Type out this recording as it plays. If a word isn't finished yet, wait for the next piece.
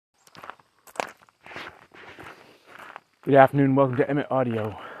Good afternoon, welcome to Emmett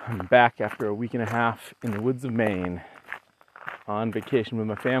Audio. I'm back after a week and a half in the woods of Maine on vacation with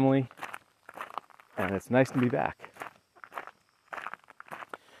my family, and it's nice to be back.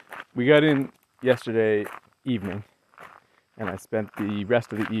 We got in yesterday evening, and I spent the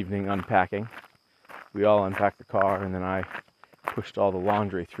rest of the evening unpacking. We all unpacked the car, and then I pushed all the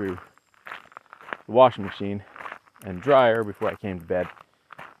laundry through the washing machine and dryer before I came to bed.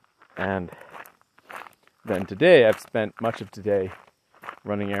 And then today, I've spent much of today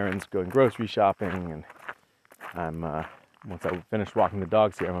running errands, going grocery shopping, and once I finish walking the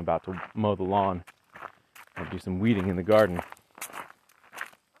dogs here, I'm about to mow the lawn and do some weeding in the garden.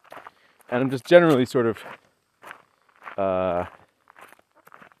 And I'm just generally sort of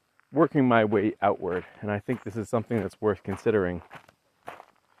working my way outward, and I think this is something that's worth considering,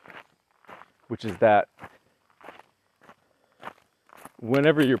 which is that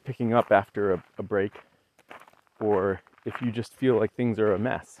whenever you're picking up after a break, or if you just feel like things are a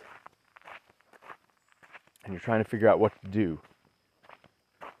mess and you're trying to figure out what to do,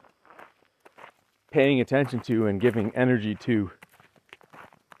 paying attention to and giving energy to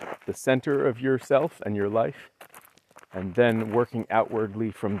the center of yourself and your life, and then working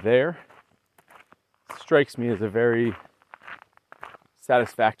outwardly from there, strikes me as a very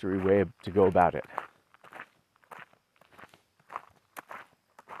satisfactory way to go about it.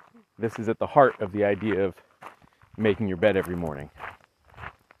 This is at the heart of the idea of making your bed every morning.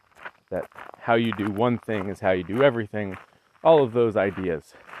 That how you do one thing is how you do everything, all of those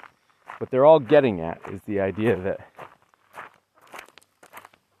ideas. What they're all getting at is the idea that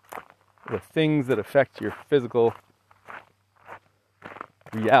the things that affect your physical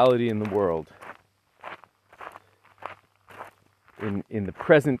reality in the world, in the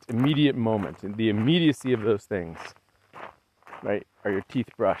present immediate moment, in the immediacy of those things, right? Are your teeth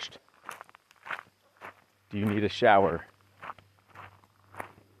brushed? Do you need a shower?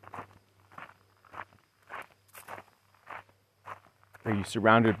 Are you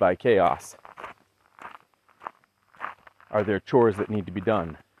surrounded by chaos? Are there chores that need to be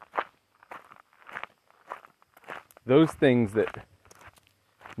done? Those things that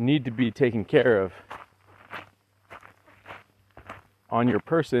need to be taken care of on your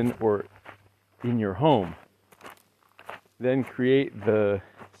person or in your home then create the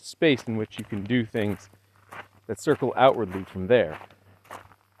space in which you can do things that circle outwardly from there.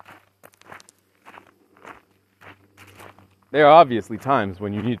 There are obviously times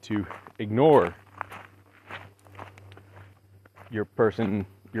when you need to ignore your personal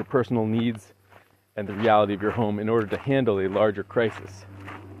needs and the reality of your home in order to handle a larger crisis,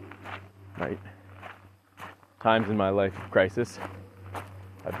 right? Times in my life of crisis,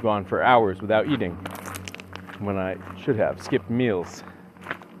 I've gone for hours without eating when I should have, skipped meals,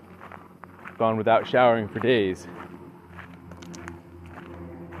 gone without showering for days.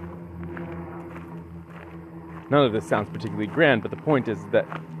 None of this sounds particularly grand, but the point is that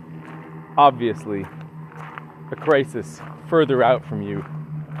obviously a crisis further out from you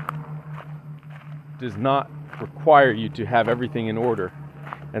does not require you to have everything in order.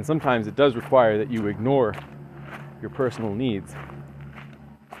 And sometimes it does require that you ignore your personal needs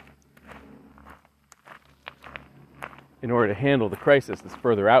in order to handle the crisis that's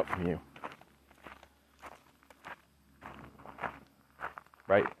further out from you.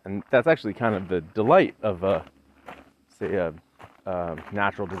 Right? And that's actually kind of the delight of a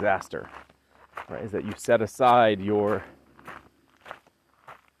natural disaster, right? Is that you set aside your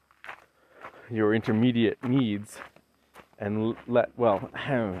intermediate needs and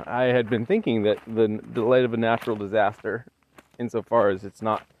I had been thinking that the delight of a natural disaster, insofar as it's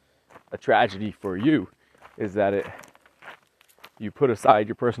not a tragedy for you, is that you put aside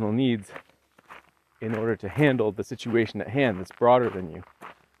your personal needs in order to handle the situation at hand that's broader than you.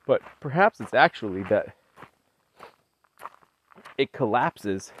 But perhaps it's actually that it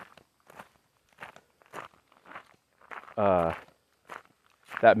collapses that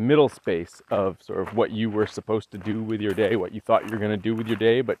middle space of sort of what you were supposed to do with your day, what you thought you were going to do with your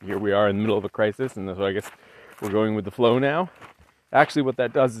day, but here we are in the middle of a crisis, and so I guess we're going with the flow now. Actually, what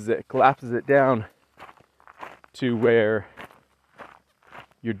that does is it collapses it down to where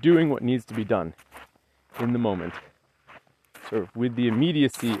you're doing what needs to be done in the moment, sort of with the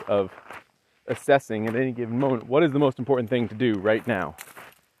immediacy of assessing at any given moment, what is the most important thing to do right now,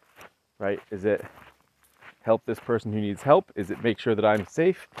 right? Is it help this person who needs help? Is it make sure that I'm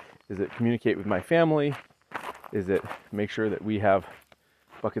safe? Is it communicate with my family? Is it make sure that we have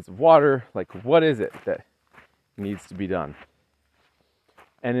buckets of water? Like, what is it that needs to be done?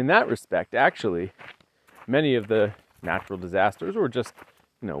 And in that respect, actually, many of the natural disasters or just,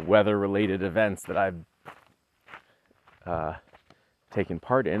 weather-related events that I've taken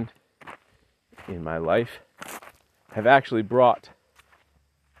part in my life have actually brought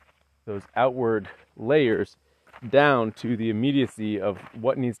those outward layers down to the immediacy of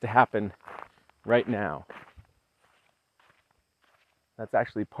what needs to happen right now. That's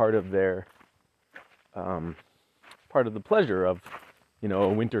actually part of their part of the pleasure of, a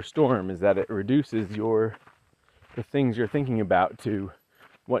winter storm, is that it reduces the things you're thinking about to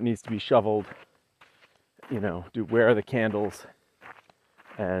what needs to be shoveled, where are the candles,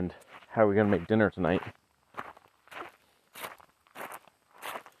 and how are we going to make dinner tonight.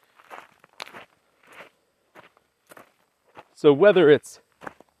 So whether it's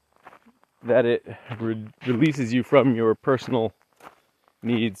that it releases you from your personal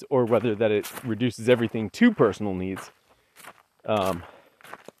needs, or whether that it reduces everything to personal needs, I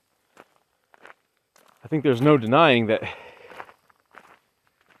think there's no denying that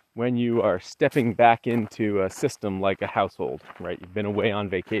when you are stepping back into a system like a household, right? You've been away on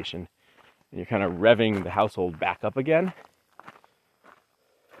vacation and you're kind of revving the household back up again.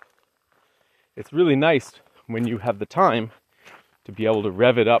 It's really nice when you have the time to be able to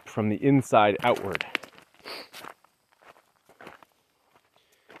rev it up from the inside outward.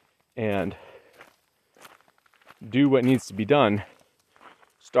 And do what needs to be done,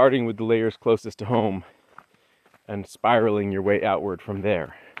 starting with the layers closest to home and spiraling your way outward from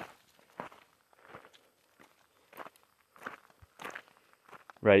there.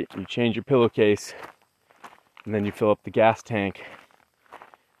 Right? You change your pillowcase, and then you fill up the gas tank,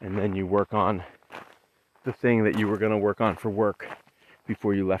 and then you work on the thing that you were going to work on for work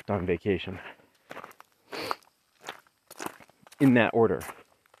before you left on vacation. In that order.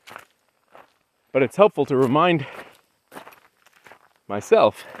 But it's helpful to remind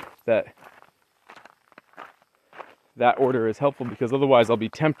myself that order is helpful, because otherwise I'll be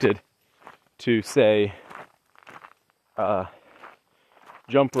tempted to say,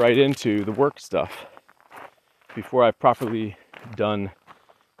 jump right into the work stuff before I've properly done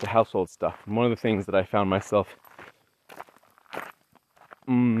the household stuff. And one of the things that I found myself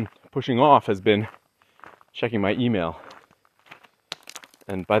pushing off has been checking my email.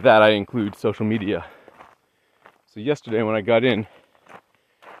 And by that I include social media. So yesterday when I got in,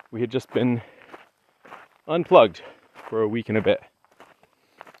 we had just been unplugged for a week and a bit.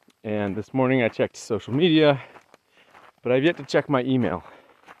 And this morning I checked social media, but I've yet to check my email.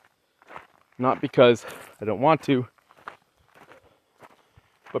 Not because I don't want to,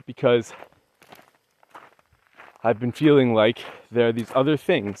 but because I've been feeling like there are these other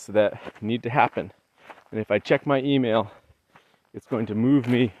things that need to happen. And if I check my email, it's going to move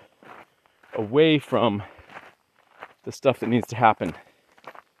me away from the stuff that needs to happen.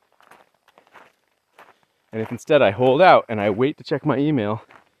 And if instead I hold out and I wait to check my email,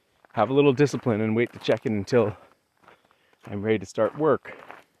 have a little discipline and wait to check it until I'm ready to start work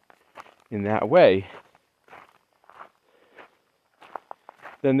in that way,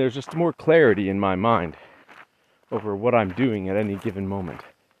 then there's just more clarity in my mind over what I'm doing at any given moment.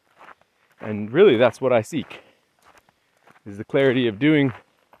 And really that's what I seek, is the clarity of doing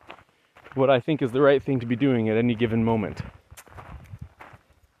what I think is the right thing to be doing at any given moment.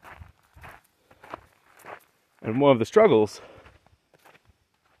 And one of the struggles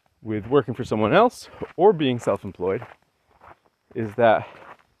with working for someone else or being self-employed is that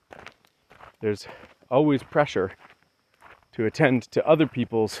there's always pressure to attend to other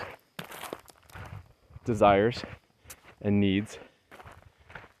people's desires and needs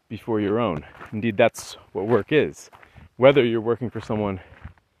before your own. Indeed, that's what work is. Whether you're working for someone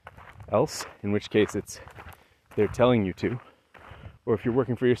else, in which case they're telling you to, or if you're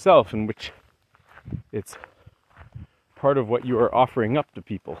working for yourself, in which it's part of what you are offering up to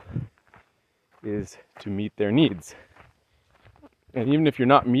people is to meet their needs. And even if you're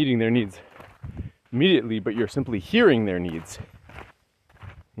not meeting their needs immediately, but you're simply hearing their needs,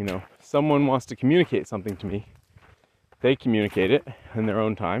 someone wants to communicate something to me, they communicate it in their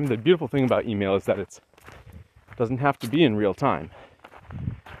own time. The beautiful thing about email is that it doesn't have to be in real time.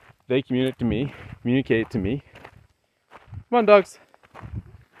 They communicate it to me. Come on, dogs.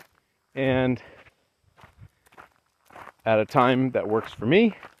 And at a time that works for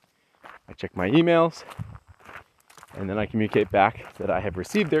me, I check my emails, and then I communicate back that I have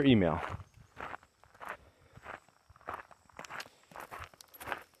received their email.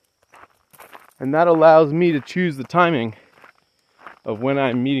 And that allows me to choose the timing of when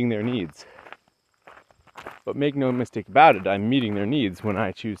I'm meeting their needs. But make no mistake about it, I'm meeting their needs when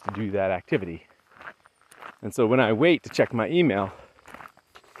I choose to do that activity. And so when I wait to check my email,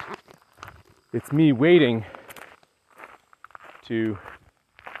 it's me waiting to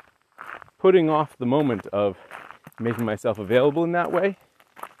putting off the moment of making myself available in that way,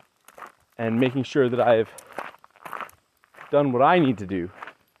 and making sure that I've done what I need to do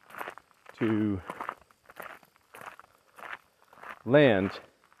to land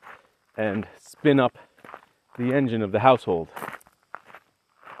and spin up the engine of the household.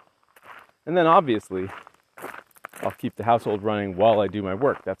 And then obviously, I'll keep the household running while I do my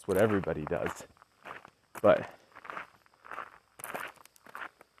work. That's what everybody does. But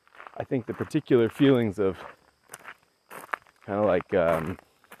I think the particular feelings of kind of like, I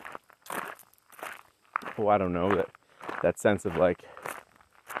don't know, that sense of like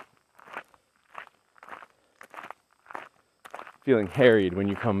feeling harried when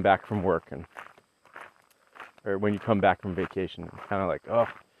you come back from work or when you come back from vacation, kind of like,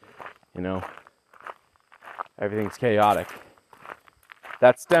 everything's chaotic.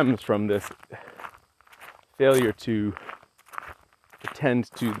 That stems from this failure to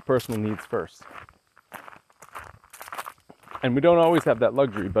attend to the personal needs first. And we don't always have that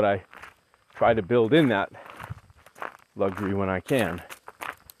luxury, but I try to build in that luxury when I can,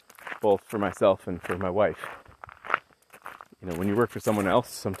 both for myself and for my wife. When you work for someone else,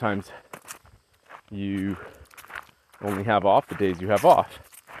 sometimes you only have off the days you have off.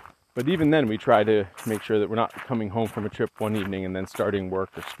 But even then, we try to make sure that we're not coming home from a trip one evening and then starting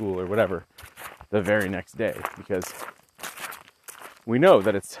work or school or whatever the very next day, because we know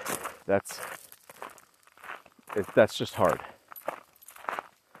that that's just hard.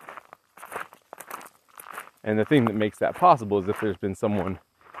 And the thing that makes that possible is if there's been someone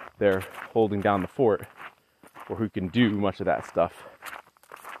there holding down the fort, or who can do much of that stuff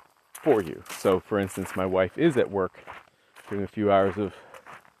for you. So, for instance, my wife is at work doing a few hours of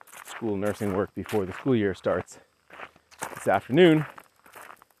school nursing work before the school year starts this afternoon,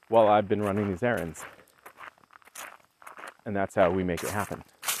 while I've been running these errands. And that's how we make it happen.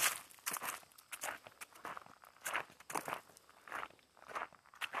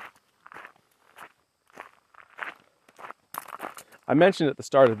 I mentioned at the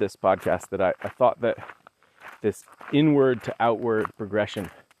start of this podcast that I thought that this inward to outward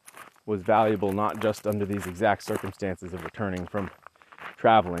progression was valuable not just under these exact circumstances of returning from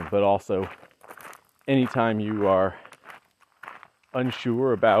traveling, but also anytime you are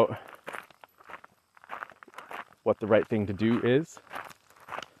unsure about what the right thing to do is.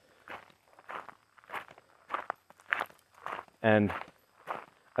 And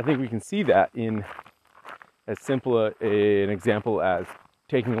I think we can see that in as simple an example as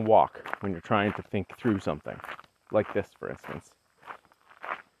taking a walk when you're trying to think through something, like this, for instance.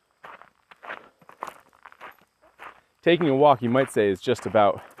 Taking a walk, you might say, is just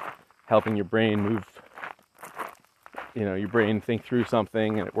about helping your brain move, your brain think through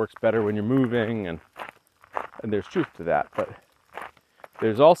something, and it works better when you're moving, and there's truth to that. But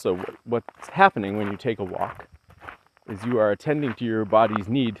there's also what's happening when you take a walk is you are attending to your body's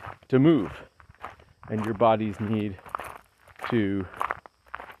need to move, and your body's need to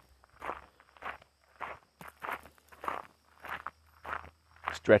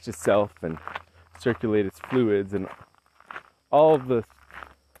stretch itself and circulate its fluids and all of the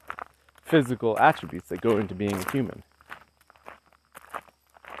physical attributes that go into being a human.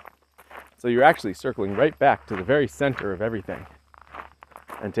 So you're actually circling right back to the very center of everything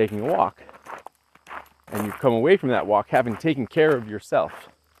and taking a walk. And you come away from that walk having taken care of yourself.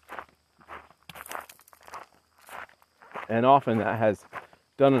 And often that has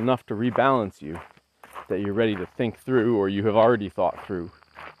done enough to rebalance you that you're ready to think through, or you have already thought through,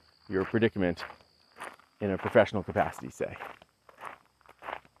 your predicament in a professional capacity, say.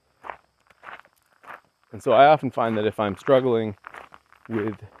 And so I often find that if I'm struggling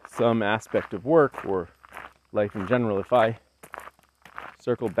with some aspect of work or life in general, if I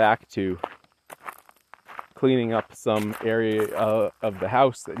circle back to cleaning up some area of the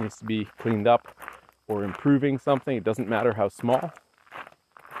house that needs to be cleaned up, or improving something, it doesn't matter how small,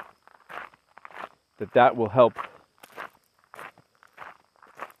 that will help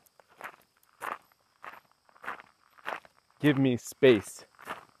give me space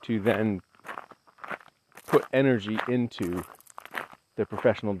to then put energy into the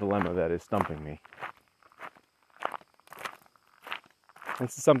professional dilemma that is stumping me.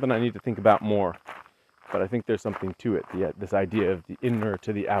 This is something I need to think about more, but I think there's something to it, this idea of the inner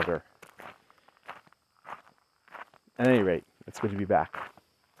to the outer. At any rate, it's good to be back.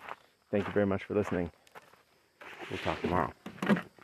 Thank you very much for listening. We'll talk tomorrow.